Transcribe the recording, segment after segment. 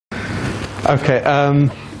Okay.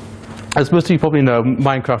 As most of you probably know,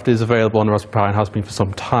 Minecraft is available on the Raspberry Pi and has been for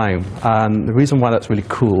some time. And the reason why that's really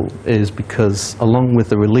cool is because along with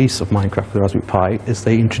the release of Minecraft for the Raspberry Pi is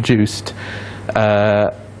they introduced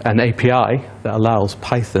an API that allows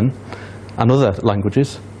Python and other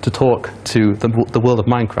languages to talk to the world of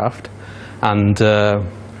Minecraft. And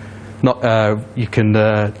you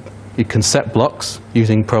can set blocks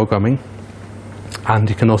using programming, and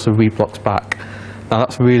you can also read blocks back. Now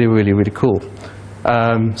that's really, really, really cool.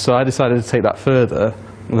 So I decided to take that further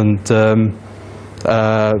and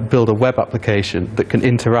build a web application that can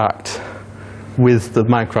interact with the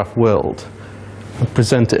Minecraft world and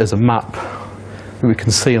present it as a map that we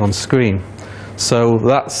can see on screen. So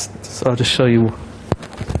I'll just show you.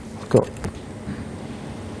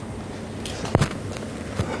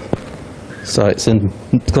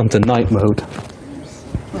 It's gone to night mode.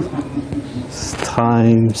 It's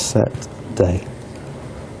time, set, day.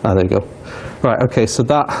 Ah, there you go. Right, okay, so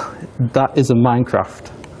that is a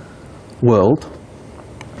Minecraft world.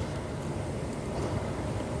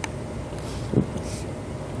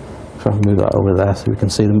 Try and move that over there so we can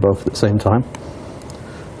see them both at the same time.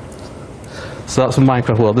 So that's a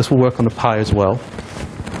Minecraft world. This will work on the Pi as well.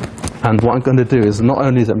 And what I'm going to do is, not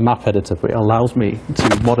only is it a map editor, but it allows me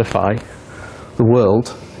to modify the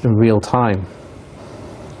world in real time.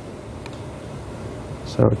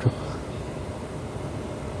 So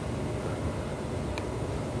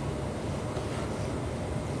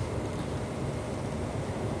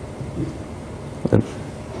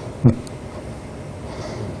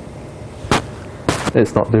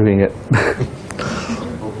it's not doing it.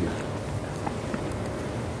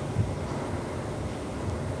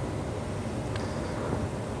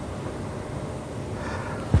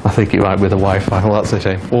 I think it might be the Wi-Fi. Well, that's a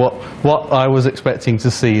shame. What I was expecting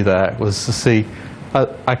to see there was to see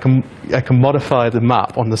I can modify the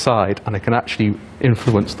map on the side, and I can actually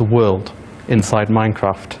influence the world inside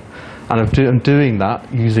Minecraft. And I'm doing that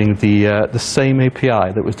using the same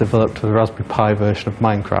API that was developed for the Raspberry Pi version of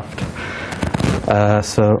Minecraft.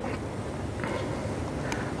 So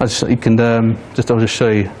I'll just show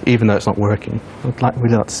you, even though it's not working. I'd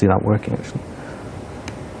really like to see that working actually.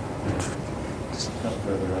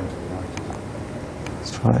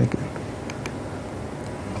 Let's try again.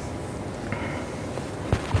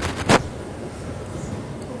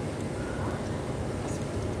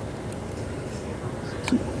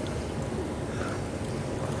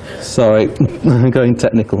 Sorry, I'm going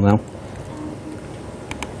technical now.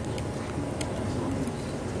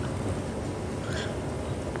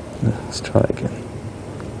 Let's try again.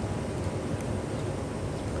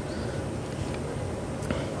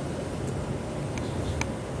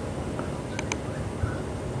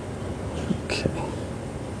 Okay.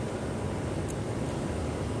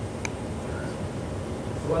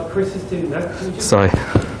 While Chris is doing that, can you just... Sorry.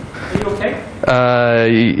 Are you okay?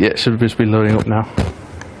 Yeah, it should just be loading up now.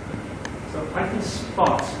 So I can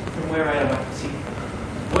spot from where I am, I can see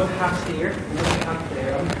one hat here, another hat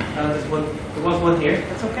there, and there was one here.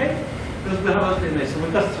 That's okay. We'll have other in this. So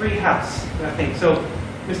we've got 3 hats, I think. So,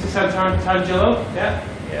 Mr. Santangelo, yeah?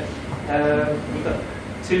 Yeah. We've got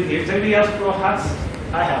 2 here. Does anybody else draw hats?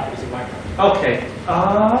 I have, using Minecraft. Okay.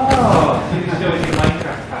 Oh, so you can show us your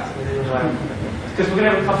Minecraft hat. Because we're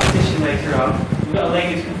going to have a competition later on. We've got a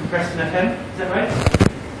lady who's come from Preston FM, is that right?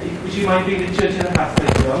 Would you mind being the judge of the hats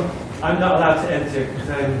later on? I'm not allowed to enter because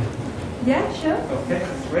I'm... Yeah, sure. Okay,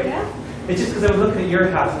 that's great. Yeah. It's just because I was looking at your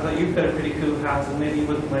hats, I thought you've got a pretty cool hat, and maybe you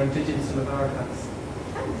wouldn't mind judging some of our hats.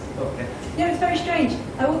 Thanks. Okay. Yeah, it's very strange.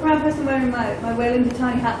 I walk around person wearing my Waylander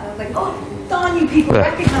tiny hat, and I was like, oh, darn you people,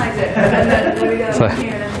 recognise it. And then there we go, So,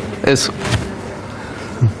 here and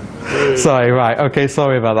sorry, right, okay,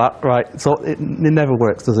 sorry about that. Right, so it never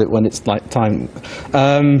works, does it, when it's like time?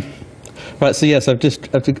 Right, so yes, I've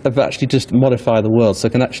actually just modified the world, so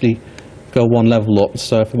I can actually go one level up.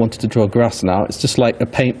 So if I wanted to draw grass now, it's just like a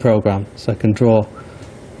paint program. So I can draw,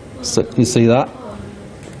 so you see that?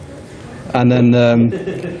 And then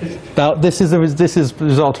now this is the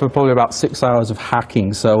result of probably about 6 hours of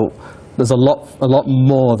hacking. So there's a lot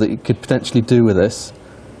more that you could potentially do with this.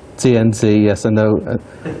 TNT, yes, I know.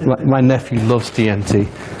 My nephew loves TNT.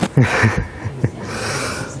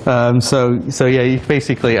 So yeah, you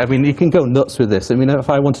basically, I mean, you can go nuts with this. I mean, if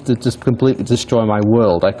I wanted to just completely destroy my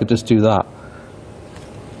world, I could just do that.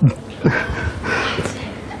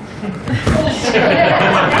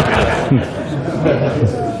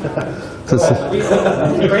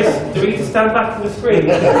 Chris, do we need to stand back from the screen?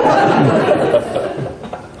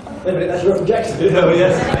 That's your objection. No,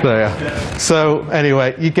 yes. So, yeah. So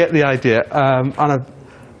anyway, you get the idea. And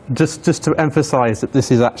just to emphasise that this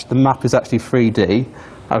is actually, the map is actually 3D.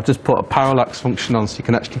 I've just put a parallax function on so you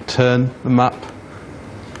can actually turn the map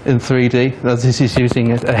in 3D. Now, this is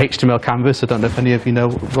using a HTML canvas. I don't know if any of you know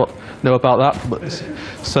about that. But,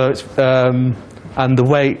 so it's, and the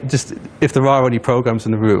way, just if there are any programs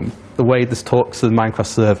in the room, the way this talks to the Minecraft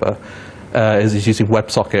server is using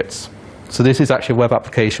WebSockets. So this is actually a web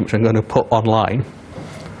application which I'm going to put online.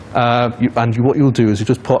 What you'll do is you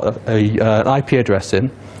just put an IP address in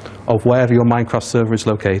of wherever your Minecraft server is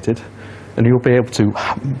located, and you'll be able to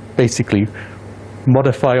basically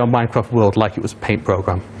modify your Minecraft world like it was a paint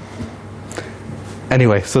program.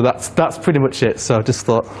 Anyway, so that's pretty much it. So I just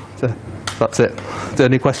thought that's it. Are there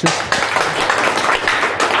any questions?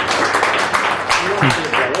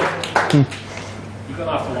 You've got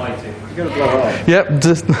after lighting. You're going to blow off. Yep.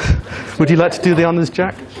 Just, would you like to do the honours,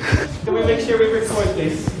 Jack? Can we make sure we record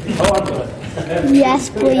this? Oh, I'm good. Yes,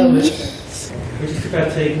 please. We're just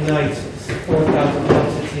about to ignite 4,000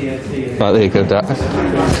 watts of TNT. Right, there you go, Jack.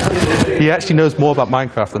 He actually knows more about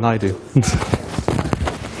Minecraft than I do.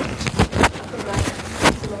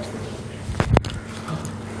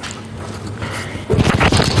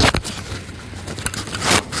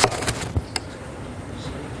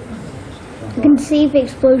 I can see the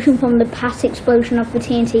explosion from the past explosion of the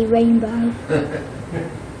TNT rainbow.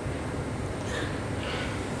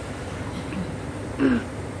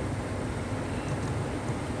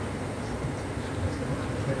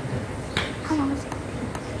 How long is it?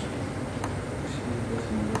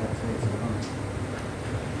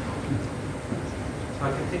 So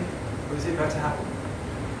I can think, what is it about to happen?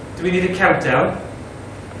 Do we need a countdown?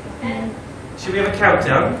 Should we have a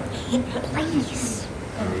countdown? Please.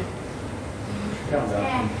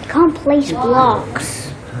 Can't place blocks.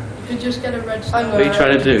 You could just get a red star. What are you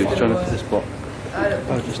trying to do? You're trying to put this block? I don't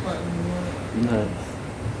Oh, just no.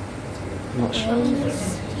 I'm not sure.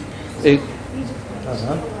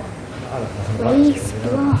 Place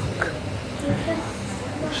block.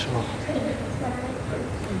 Not sure.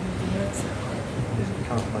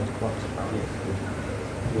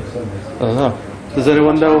 I don't know. Does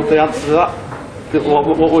anyone know the answer to that? What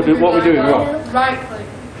we're doing wrong? Right click.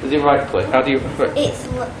 Is it right click? How do you? It's,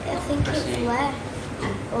 I think it's left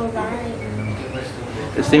or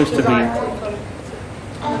right. It seems to be.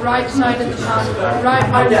 On the right side of the mouse. Right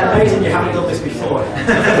mouse. Yeah, amazing you haven't done this before.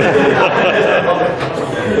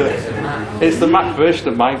 It's the Mac version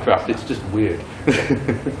of Minecraft. It's just weird. What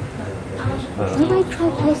do I try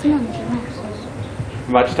placing on the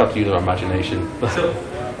We might just have to use our imagination. But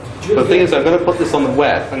the thing is, I'm going to put this on the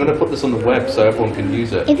web. I'm going to put this on the web so everyone can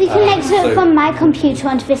use it. If you connect So- it from my computer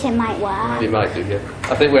onto this, it might work. It might do, yeah.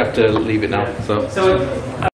 I think we have to leave it now. So.